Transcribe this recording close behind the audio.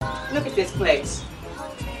Look at this place.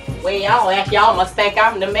 Way y'all act, y'all must think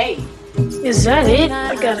I'm the maid. Is that it?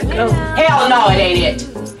 I gotta go. Hell no, it ain't it.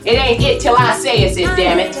 It ain't it till I say it's it,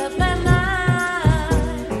 damn it.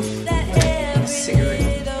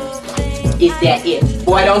 Cigarette. Is that it?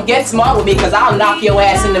 Boy, don't get smart with me, cause I'll knock your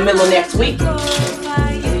ass in the middle of next week.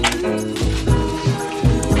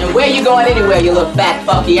 And where you going anywhere, you little fat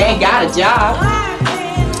fuck? You ain't got a job.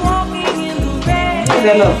 Who's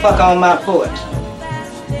that little fuck on my porch?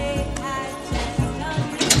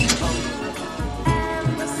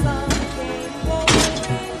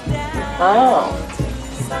 Oh,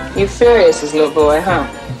 you furious, this little boy, huh?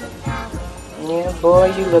 Yeah,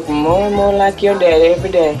 boy, you look more and more like your dad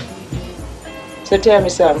every day. So tell me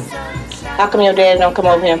something. How come your dad don't come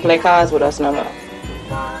over here and play cards with us no more?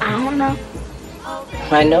 I don't know.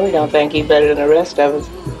 I know he don't think he better than the rest of us.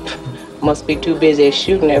 Must be too busy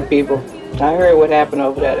shooting at people. I heard what happened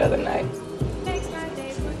over that other night.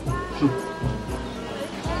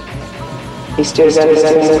 He still got his.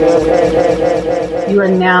 You are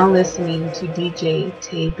now listening to DJ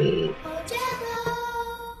Tay Babe.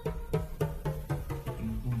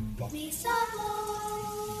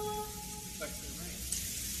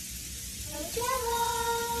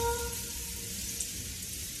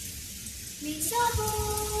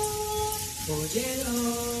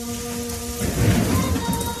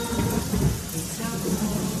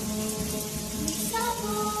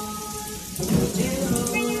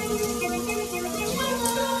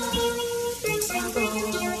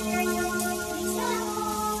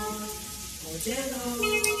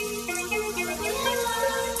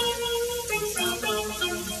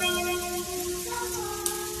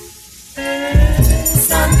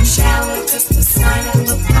 Sun shower, just a sign of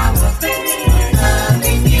the power.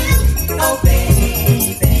 Loving you, oh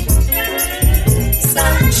baby.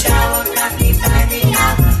 Sun shower, got me by the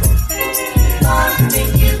hour.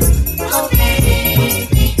 Loving you, oh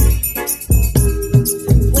baby.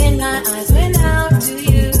 When my eyes went out to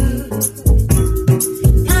you,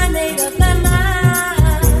 I made up my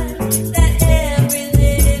mind that every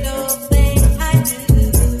little thing I do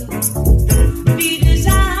be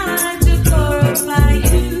designed to glorify you.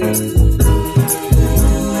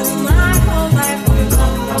 My whole life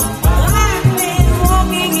long, I've been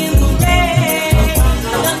walking in the rain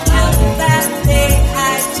until that day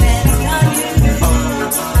I chanced on you,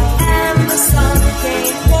 and the sun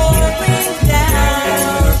came pouring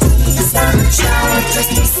down. The sun shower,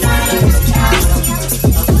 just a sign of the power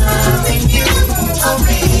of loving you, oh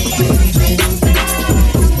baby.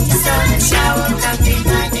 The sun shower, got me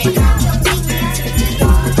finding out.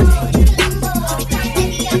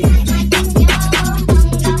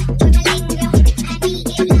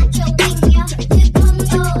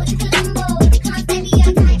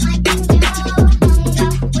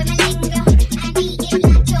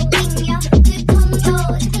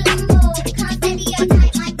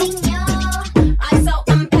 I saw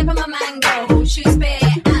pepper my mango, shoes bare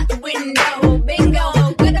at the window. Bingo,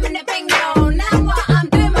 good I'm in the bingo. Now what I'm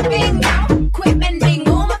doing my bingo. Quit bending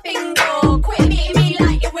all my bingo. Quit beating me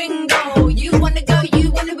like your wingo. You wanna go,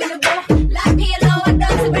 you wanna win a war. Like PLO, I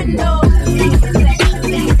don't surrender.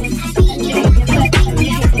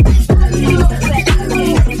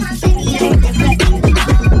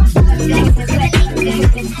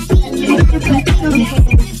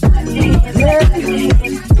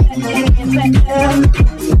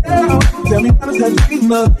 Tell me how to touch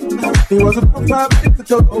him up. He was about 5 minutes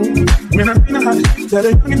ago. When I seen how she said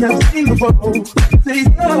it, you never seen before. Say so,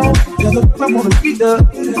 there's a I wanna beat up.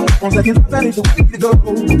 1 second, that is a week to go.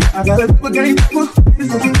 I gotta do a game for this,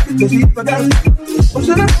 cause she forgot it. Oh,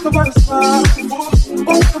 should I talk about the smile?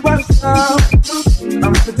 Oh, about the smile.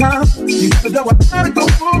 I'm at the time. She said, I gotta go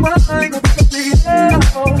for my thing.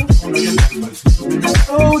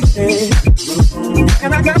 Oh, yeah.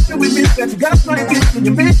 And I got you with me, that you got my attention.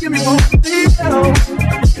 You're making me want to see you.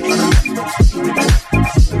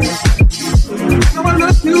 Now I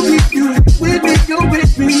love you, with you, with me, you're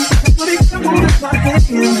with me. That's what it's come on in my hand.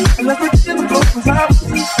 And let's get in the boat, cause I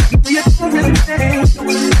see you're doing everything.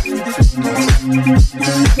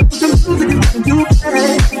 Put the music in you,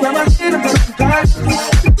 hey. Now I get about the guys.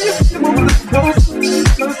 Come on, let's go.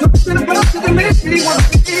 Cause something about you that makes me want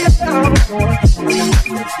to see you.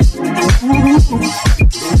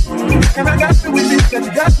 And I got you with this, that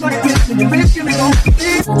you got my attention. You're making me want to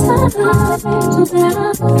see you.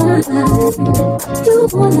 You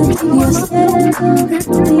wanna be yourself,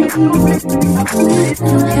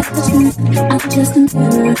 I'm just a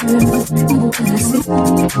mirror.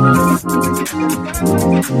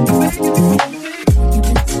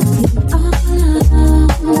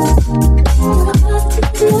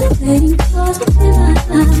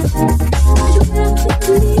 You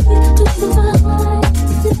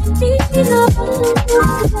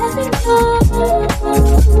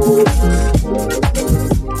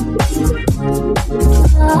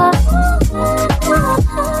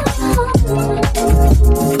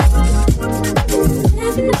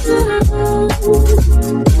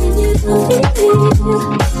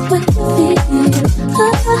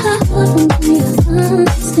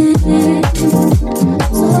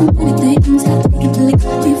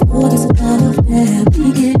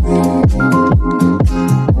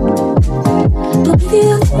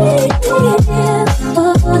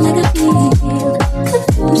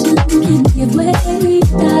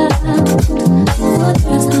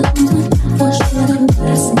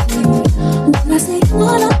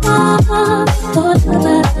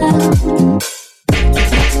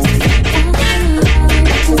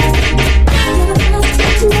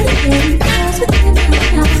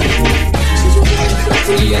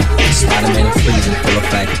Spider-Man and freeze in full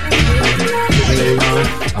effect. Ready, Ron?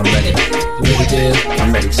 I'm ready. You ready, Dale? I'm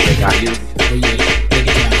ready, Slick. Are you? Oh yeah, take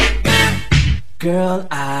it down. Girl,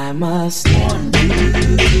 I must warn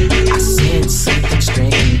you, I sense something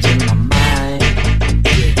strange in my mind.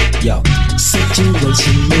 Yo,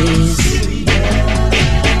 situation is,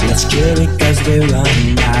 let's get it cause we're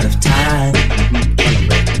running out of time.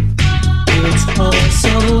 It's all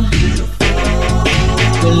so beautiful.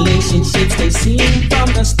 Relationships they seem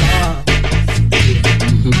from the start.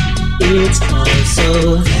 It's all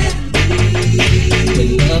so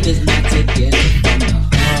when love is not together from the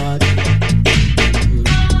heart.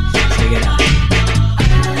 Check it out.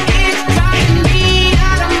 It's driving me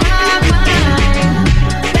out of my mind.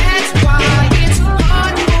 That's why it's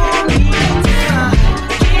hard for me to find.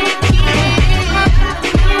 Can't get it out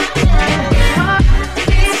of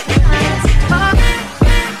my head.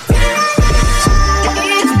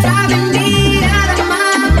 It's driving me out of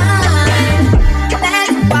my mind.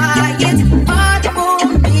 That's why it's hard for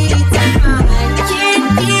me to find. Can't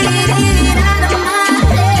get it out of my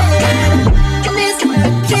head. Miss her,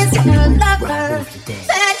 kiss her, love her.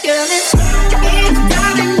 That girl is it's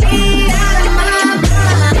driving me out of my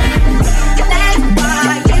mind. That's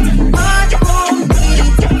why it's hard for me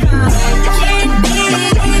to find. Can't get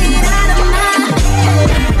it out of my head.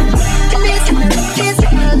 Miss her, kiss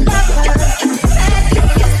her, love her. That girl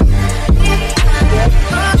is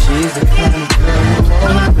She's the kind of girl you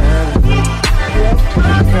want to marry.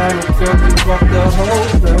 The kind of girl you walk the whole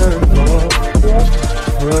world for.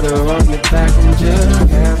 Put her on your back and just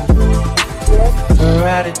carry. Her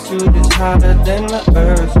attitude is hotter than the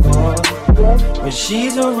earth's core. When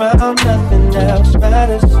she's around, nothing else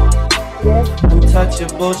matters.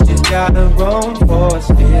 Untouchable, she's got her own force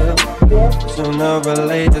field. Sooner or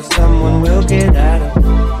later, someone will get at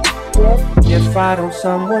her. If I don't,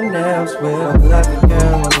 someone else will. I love you,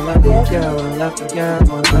 girl. I love you, girl. I love you, girl.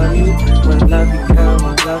 I love you. I love you, girl.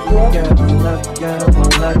 I love you, girl. I love you, girl.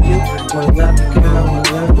 I love you. I love you, girl. I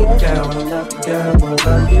love you, girl. I love you, girl. I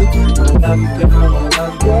love you. I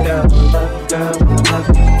love you, girl. I love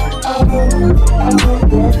you, girl. I love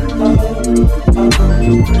you,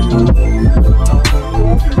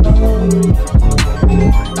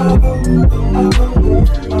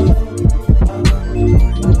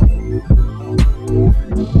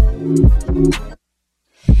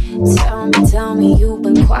 Tell me you've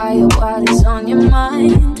been quiet, what is on your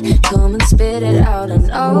mind? Come and spit it out, I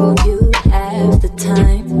know you have the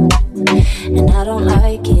time. And I don't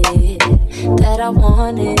like it, that I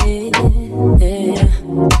want it, yeah.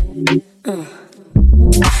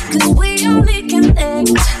 Cause we only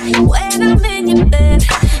connect when I'm in your bed.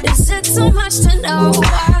 Is it too much to know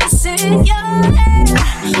what's in your head?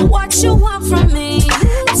 What you want from me,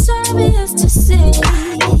 it's obvious to see.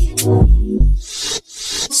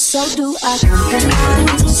 So do I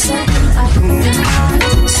compromise? So do I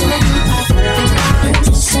compromise? So do I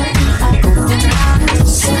compromise? So do I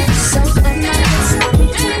compromise? So steady, running on.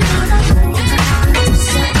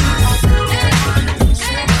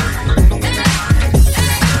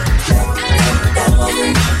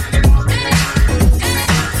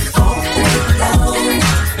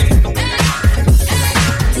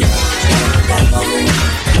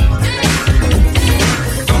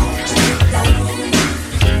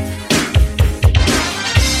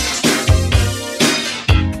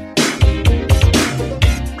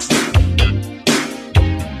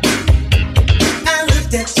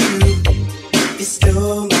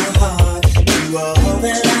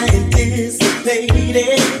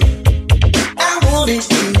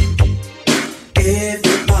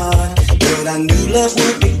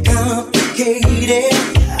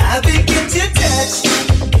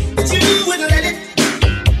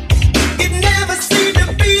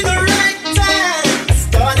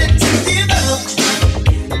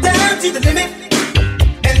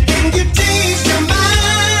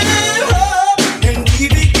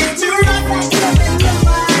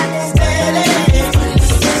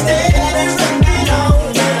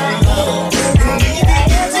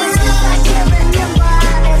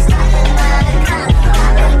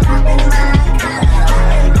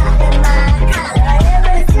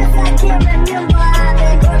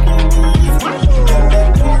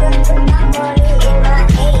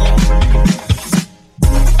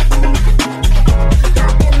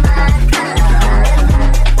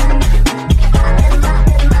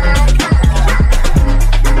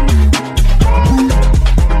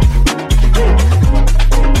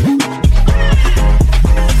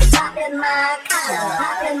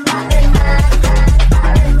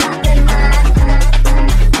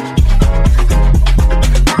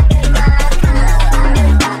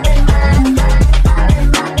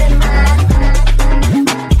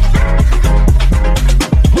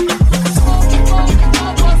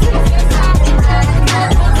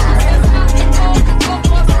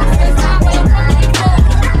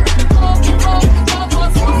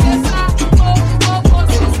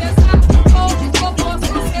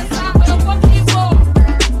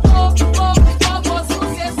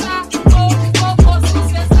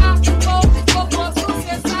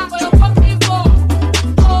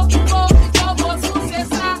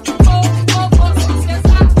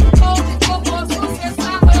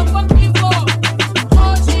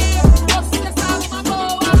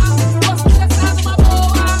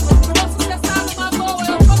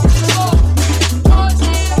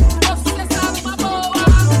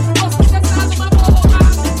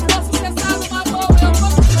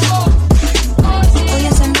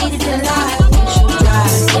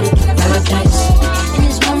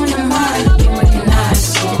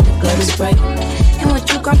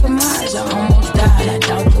 compromise. I almost died. I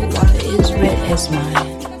doubt the water is red as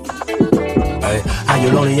mine. Hey, how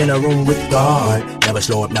you lonely in a room with God? Never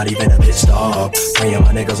slow up, not even a pit stop. Praying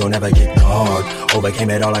my niggas will never get caught. Overcame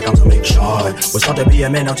it all like I'm some big shot. Was taught to be a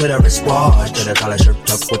man up to the wristwatch. To the collar shirt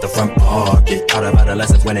tucked with the front part. Get out of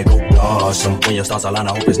adolescence when it go blossom. When your stars align,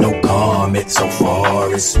 I hope there's no comment. So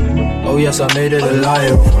far it's, oh yes, I made it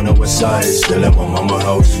alive. On the west side, still at my mama's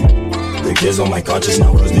house. The kids on my conscience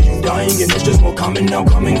now cause the youth dying. And it's just more common now,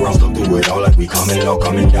 coming grounds. Look through it all like we coming low,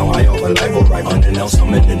 coming down high over life. Or right under now,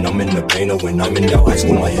 summoning, I'm in the pain of when I'm in doubt. High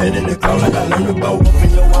school, my head in the cloud like I learned about.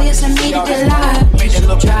 Yes, I made it alive. You should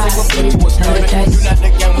try it. No dice. You not the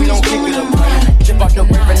game, we don't kick it up. Chip out the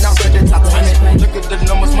river, now to the Titanic. Look at the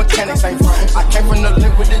numbers, mechanics ain't front. I came from the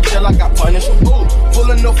lip with the jail, I got punished. Ooh,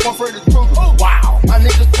 pulling the phone for the truth. Wow, my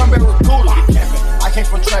niggas come back recruiter. I came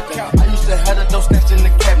from trapping. I used to have those snacks in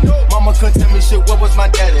the cabinet. Mama couldn't tell me shit, what was my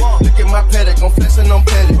daddy? Look at my paddock, I'm flexing, I'm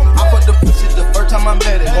petty. I put the pussy the first time I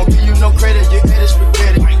met it. Won't give you no credit, you ate it,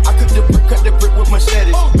 spaghetti. I cut the brick with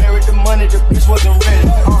machetes. Married the money, the bitch wasn't ready.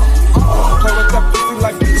 Play with that pussy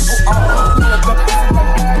like this. Play with that pussy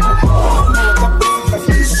like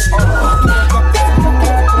this.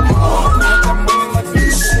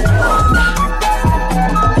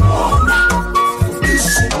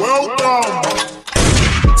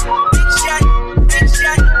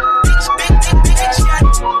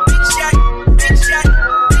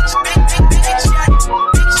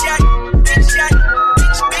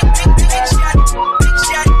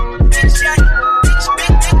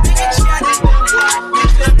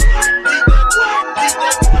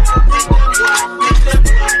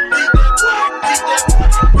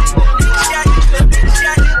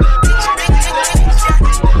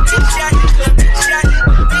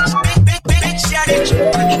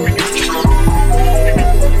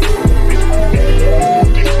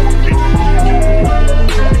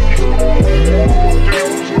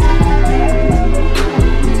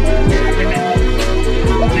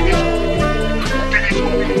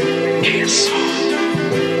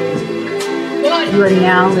 You are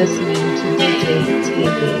now listening to DJ TV.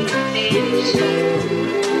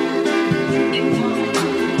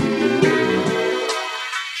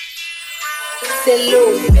 Say,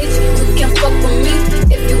 little bitch, you can fuck with me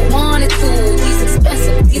if you wanted to. These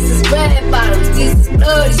expensive, these is red bottoms, these is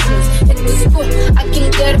bloody shoes. Hit the school, I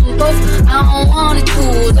can get them both, I don't wanna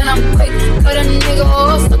choose. And I'm quick, cut a nigga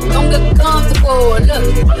off, so don't get comfortable. Look,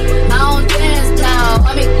 I don't dance now,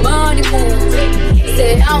 I make money move.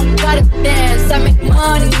 Say I don't gotta dance, I make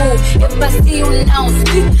money move. If I see you now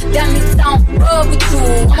speak, that means I don't rub with you.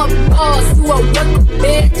 I'm a boss, you a worker,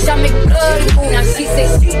 bitch, I make bloody move. Now she say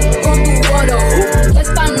she gon' do what a hoop. Let's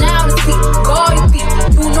find out and see, Cardi B.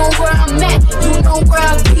 You know where I'm at, you know where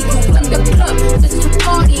I be. You in the club, since you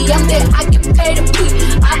party, I'm there, I get paid to be.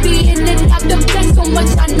 I be in and out them things so much,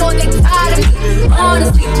 I know they tired of me.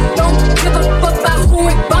 Honestly, don't give a fuck about who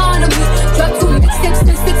ain't born of me. Drop 2 mixtapes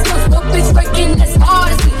in 6 months, no bitch working as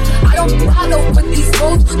hard as me. I don't bother with these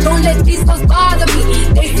hoes, don't let these hoes bother me.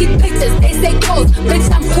 They see pictures, they say clothes, bitch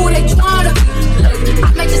I'm who they tryna be. Look,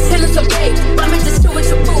 I might just chill in some babe, I might just chill with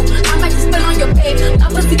your boo, I might just spill on your babe. My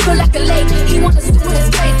pussy feel like a lake, he wanna swim with his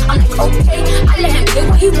face. I'm like okay, I let him get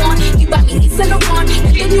what he want. He buy me East and Laurent,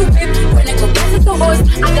 and then you whip. When I go back to the horse,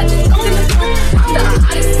 I got the trunk in the trunk. I'm the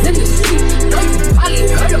hottest in the street, know you probably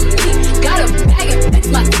heard of me. Got a bag and fix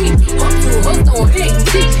my teeth, hope you hoes don't hit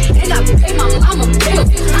cheap. And I pay my mama bills,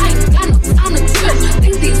 I ain't got no time to chill.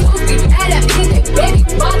 Think these hoes be mad at me, they baby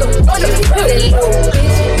father, run a real little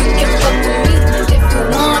bitch.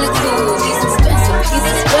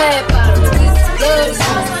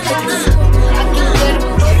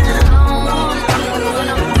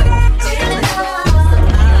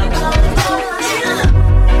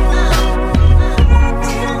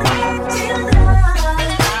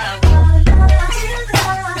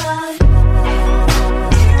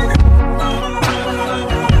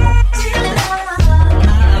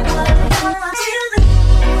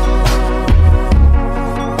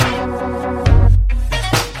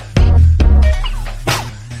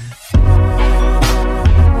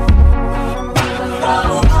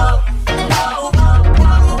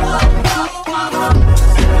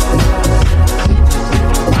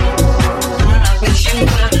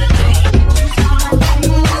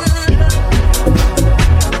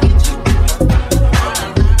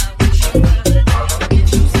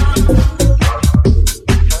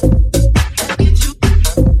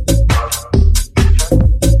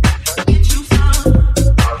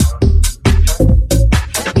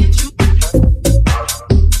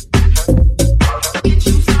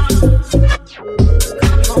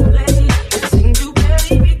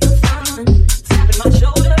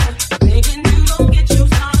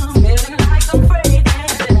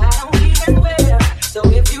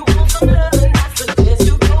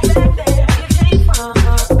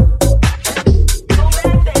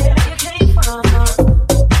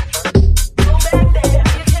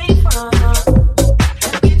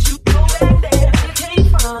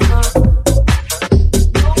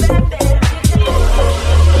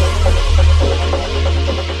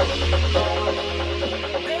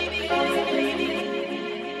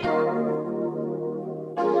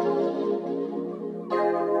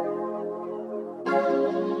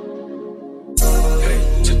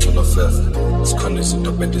 fluffy.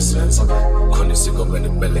 Sconnesciuto per dissenso, connesciuto come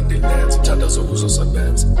belle di lenza, già da so uso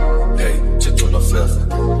sapienza. Hey, c'è tu la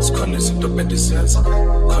fluffy. Sconnesciuto per dissenso,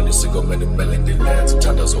 connesciuto come belle di lenza,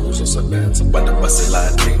 già da so uso sapienza. Quando passi la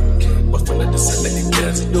drink, ma fare di selle di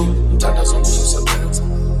chiesa, già da so uso sapienza.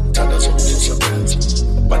 Già da so uso sapienza.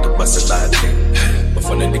 Quando passi la drink, ma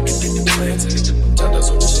fare di chiesa di chiesa, già da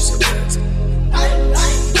so uso sapienza.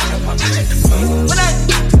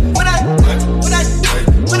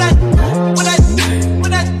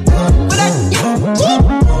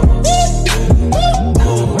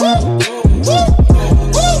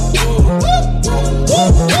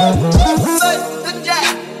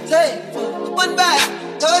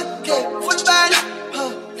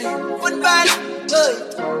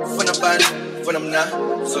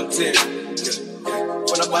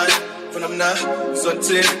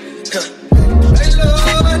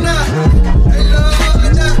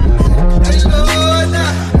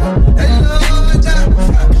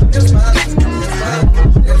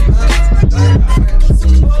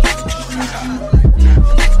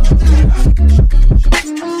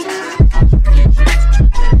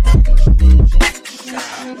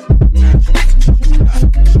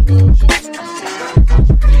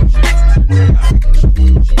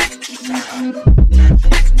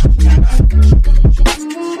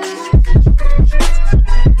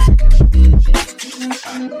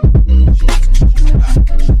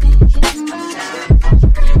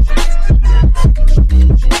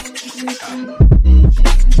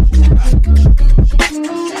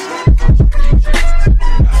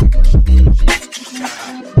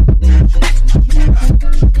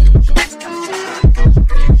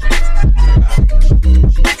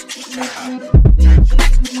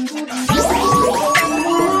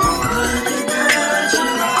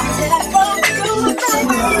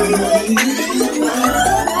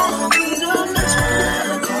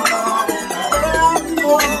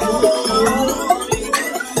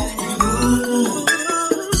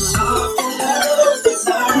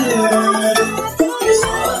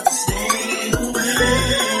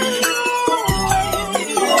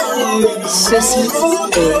 Ceci est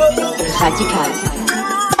Radical.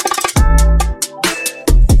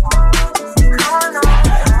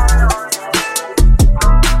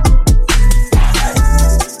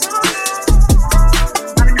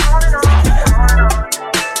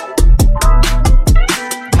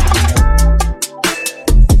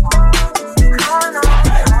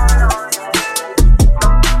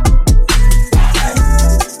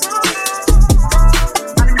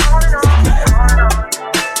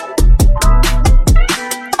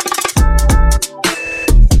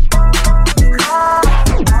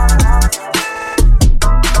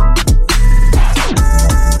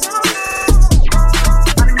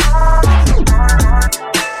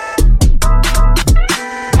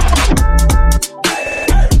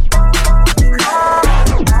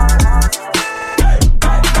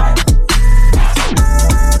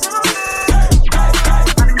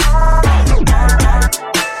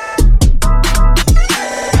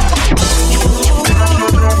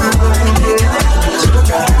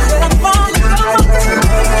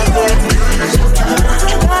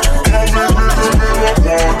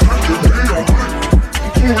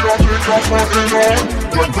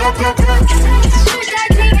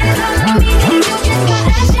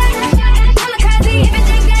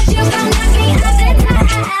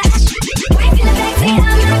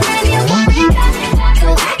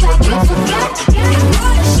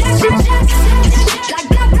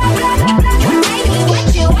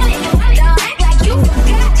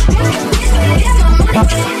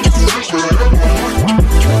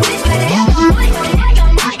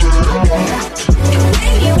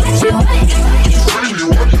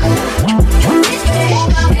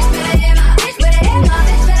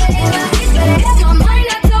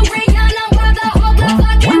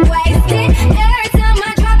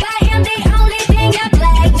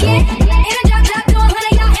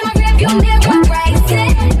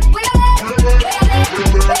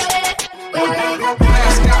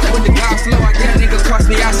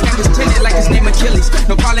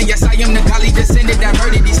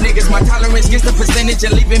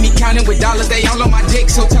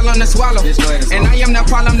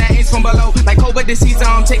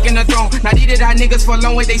 For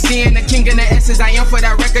long way they seeing the king and the essence. I am for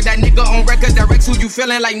that record. That nigga on record directs who you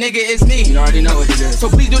feeling like, nigga, it's me. You already know what it is. So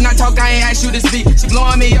please do not talk, I ain't ask you to speak. She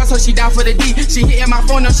blowing me up, so she down for the D. She hitting my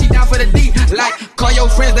phone, no, she down for the D. Like, call your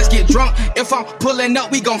friends, let's get drunk. If I'm pulling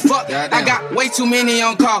up, we gon' fuck. I got way too many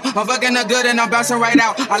on call. I'm fucking her good and I'm bouncing right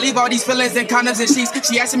out. I leave all these feelings in condoms and sheets.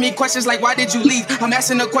 She asking me questions like why did you leave? I'm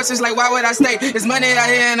asking the questions like why would I stay? It's money out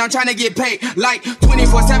here and I'm trying to get paid. Like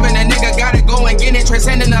 24/7, a nigga gotta go and get it.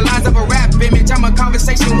 Transcending the lines of a rap image. I'm a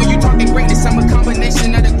conversation when you talking greatness. I'm a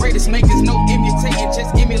combination of the greatest makers. No imitating,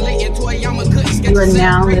 just emulating. Toyama couldn't sketch. You are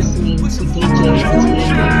now listening to DJ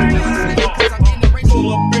T.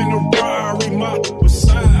 Pull up in a Rari, my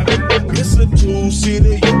beside. It's a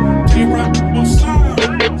two-seater, you can't ride on side.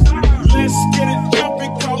 Let's get it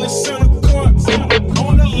jumping, call it center court.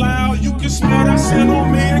 On the loud, you can smell that scent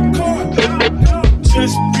on me in court.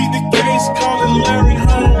 Just beat the case, call it Larry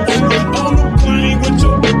Holmes. On the plane with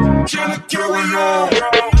your can I carry on?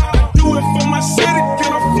 I do it for my city,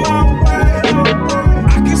 can I fly away?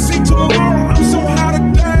 I can see tomorrow, I'm so high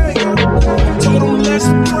today. Told them let's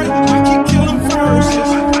pray, I keep killing verses.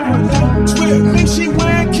 Twit me, she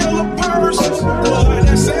wearing killer purses. Boy,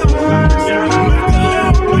 that's it.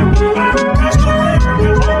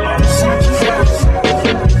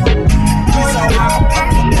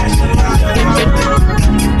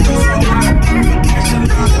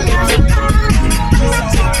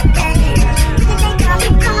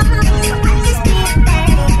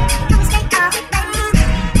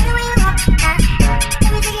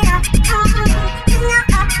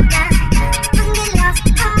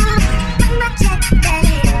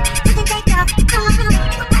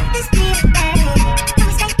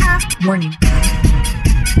 Warning.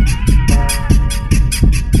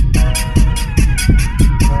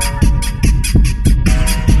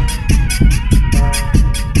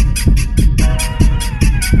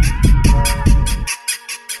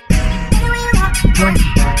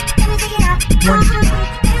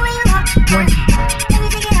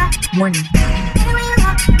 Warning.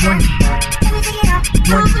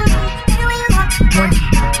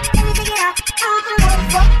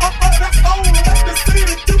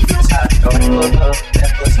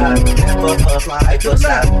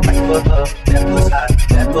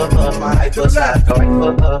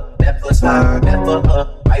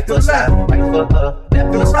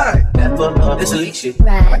 This elite shit.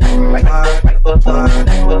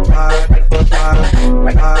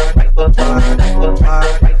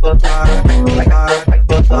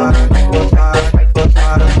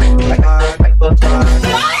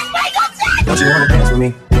 Don't you wanna dance with me?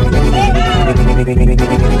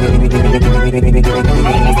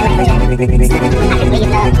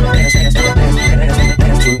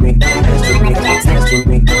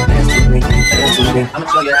 I'ma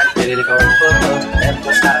show you how to get it. Go right foot up, left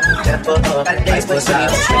foot slide, left foot up, right foot slide,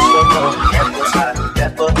 straight foot up, left foot slide,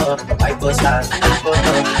 left foot up, right foot slide, left foot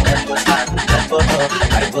up, left foot slide, left foot up,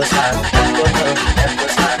 right foot slide, left foot up, left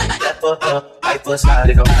foot slide, left foot up, right foot slide.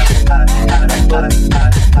 They go right foot, left foot,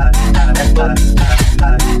 left foot,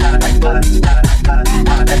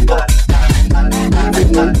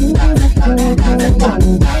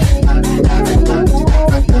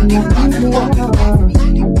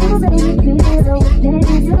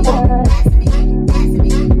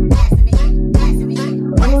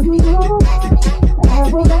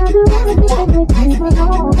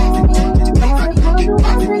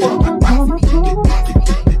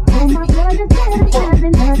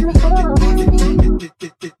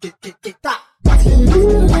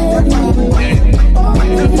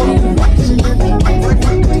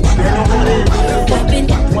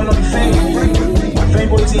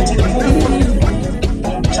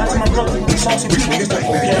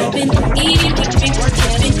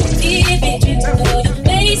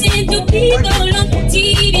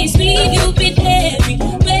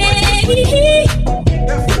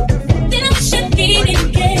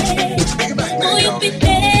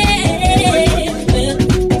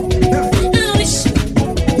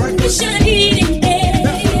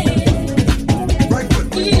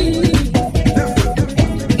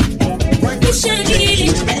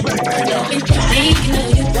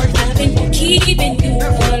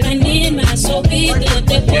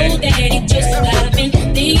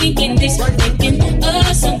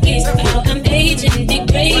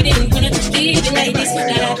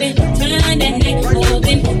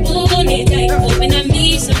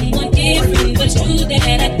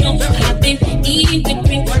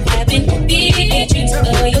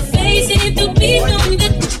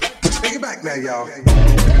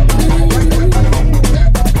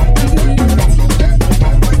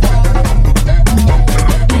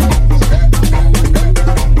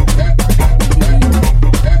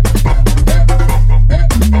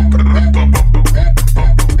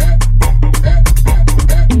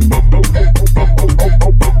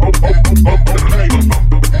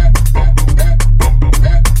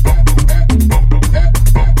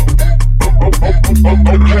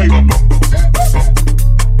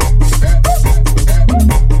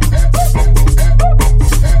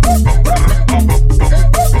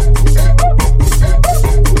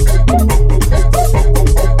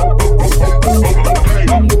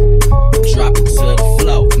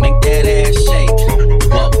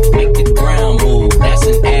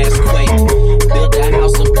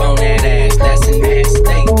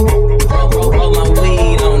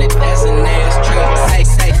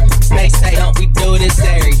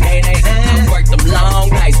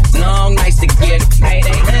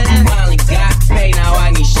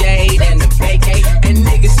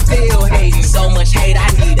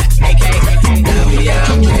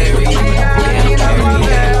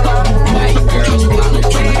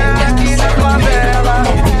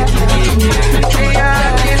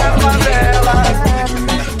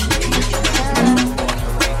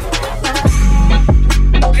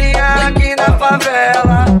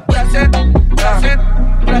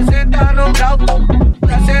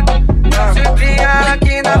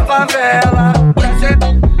 favela.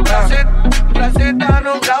 Pra sentar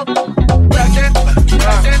no grau. Pra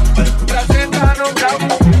sentar no grau.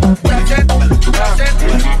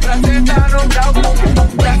 Pra sentar no grau.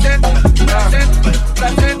 Pra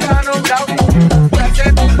sentar no grau.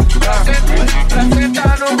 Pra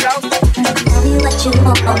sentar no grau. Tell me what you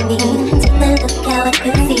want from me. Take a look at what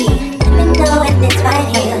you see. Let me know if it's right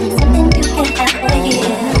here. Something you can have for you.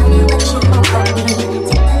 Tell me what you want from me. Take a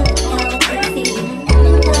look at what you see. Let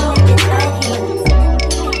me know if it's right here.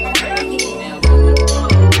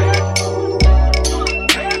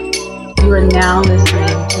 You are now listening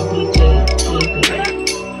to DJ KB.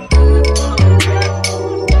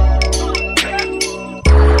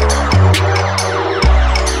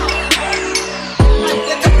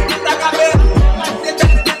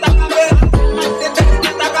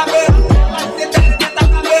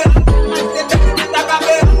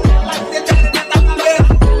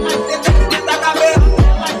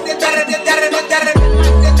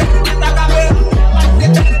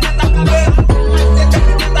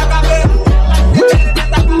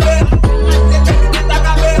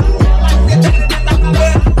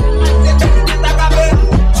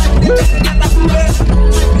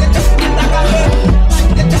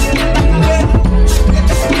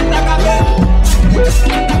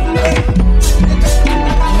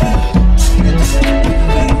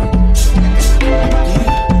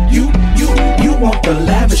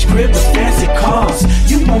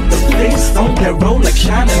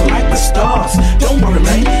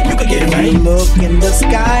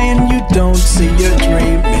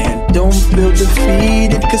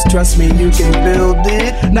 Trust me, you can build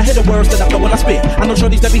it. Now hear the words that I flow when I spit. I know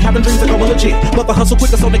shorties that be having dreams that go legit, but the hustle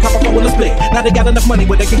quicker so they cop a flow in the split. Now they got enough money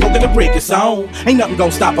where they can go get a brick. It's on. Ain't nothing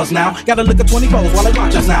gonna stop us now. Gotta look at 20 foes while they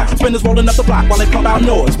watch us now. Spinners rolling up the block while they pump out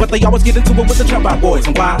noise, but they always get into it with the jump out boys.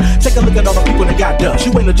 And why? Take a look at all the people that got dust.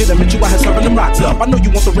 You ain't legitimate, you out here serving them rocks up. I know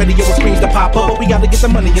you want the radio with screens to pop up, but we gotta get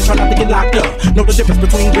the money and try not to get locked up. Know the difference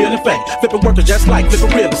between real and fake. Flipping workers just like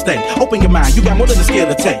flipping real estate. Open your mind, you got more than a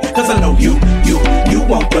skill to take. Cause I know you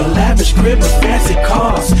want the lavish crib with fancy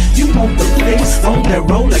cars. You want the face on that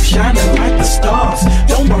Rolex shining like the stars.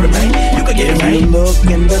 Don't worry, man, you can get it, man. You look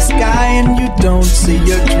in the sky and you don't see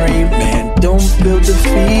your dream, man. Don't feel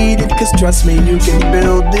defeated, cause trust me, you can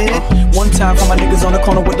build it. One time for my niggas on the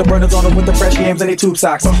corner with the burners on them with the fresh yams and they tube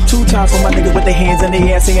socks. 2 times for my niggas with their hands in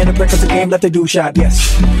their ass saying the breakfast the game left they do shot.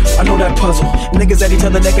 Yes, I know that puzzle. Niggas at each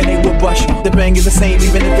other neck and they will bust you. The bang is the same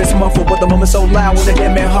even if it's muffled, but the moment's so loud when the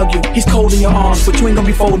dead man hug you. He's cold in your arms, but you ain't gonna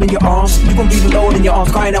be folding your arms. You gon' be loading in your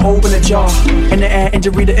arms, crying to open a jar. And the add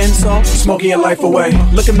injury to insult, smoking your life away.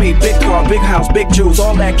 Look at me, big car, big house, big jewels,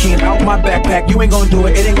 all that came out my backpack. You ain't gonna do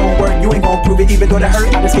it, it ain't gonna work, you ain't gonna prove it. Even though that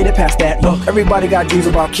hurt, I just get it past that. Look, everybody got dreams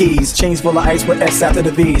about keys. Chains full of ice with S after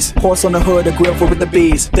the V's. Horse on the hood, a grill full with the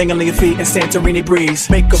bees. Thing on your feet and Santorini breeze.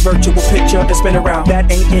 Make a virtual picture and spin around.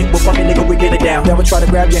 That ain't it, but fucking nigga, we get it down. Never try to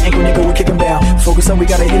grab your ankle, nigga, we kick him down. Focus on, we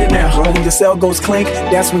gotta hit it now. When the cell goes clink,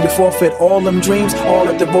 that's when you forfeit all them dreams, all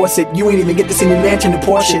of divorce it. You ain't even get to see me mansion and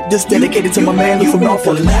Porsche. This dedicated to my man who from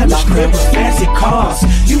Norfolk. Lavish crib with fancy cars.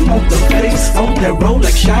 You want the face on that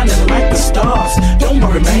Rolex shining like the stars. Don't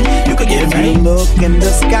worry, man, you can get it, man. You look in the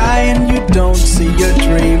sky and you don't see your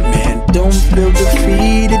dream, man. Don't feel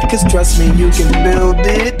defeated, cause trust me, you can build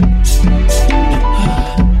it.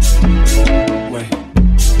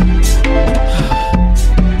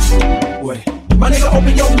 Wait. My nigga,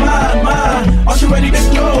 open your mind. Are you ready to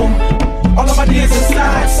go? All of my ideas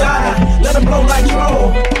inside, let them blow like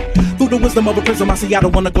troll. Through the wisdom of a prism, I see I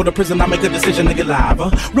don't wanna go to prison. I make a decision to get live.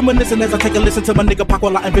 Reminiscing as I take a listen to my nigga Pac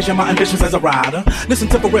while I envision my ambitions as a rider. Listen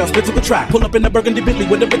to Pharrell spit to the track. Pull up in the burgundy Bentley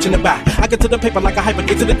with a bitch in the back. I get to the paper like a hyper,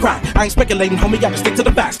 get to the crack. I ain't speculating, homie, I just stick to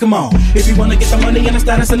the facts. Come on, if you wanna get the money and the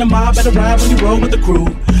status in the mob, better ride when you roll with the crew.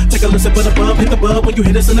 Take a listen for the bub, hit the bub when you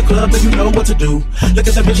hit us in the club, then you know what to do. Look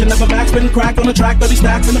at the vision of a Mac spinning crack on the track, 30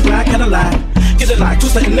 stacks in the black Cadillac. Get it like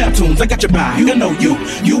Twister and Neptunes, I got your back. You know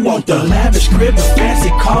you want the lavish crib with fancy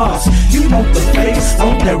cars. You want the face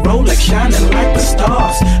on that Rolex shining like the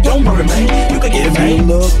stars. Don't worry, man, you can get it, man. You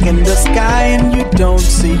look in the sky and you don't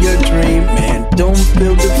see your dream, man. Don't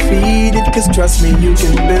feel defeated, cause trust me, you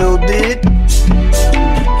can build it.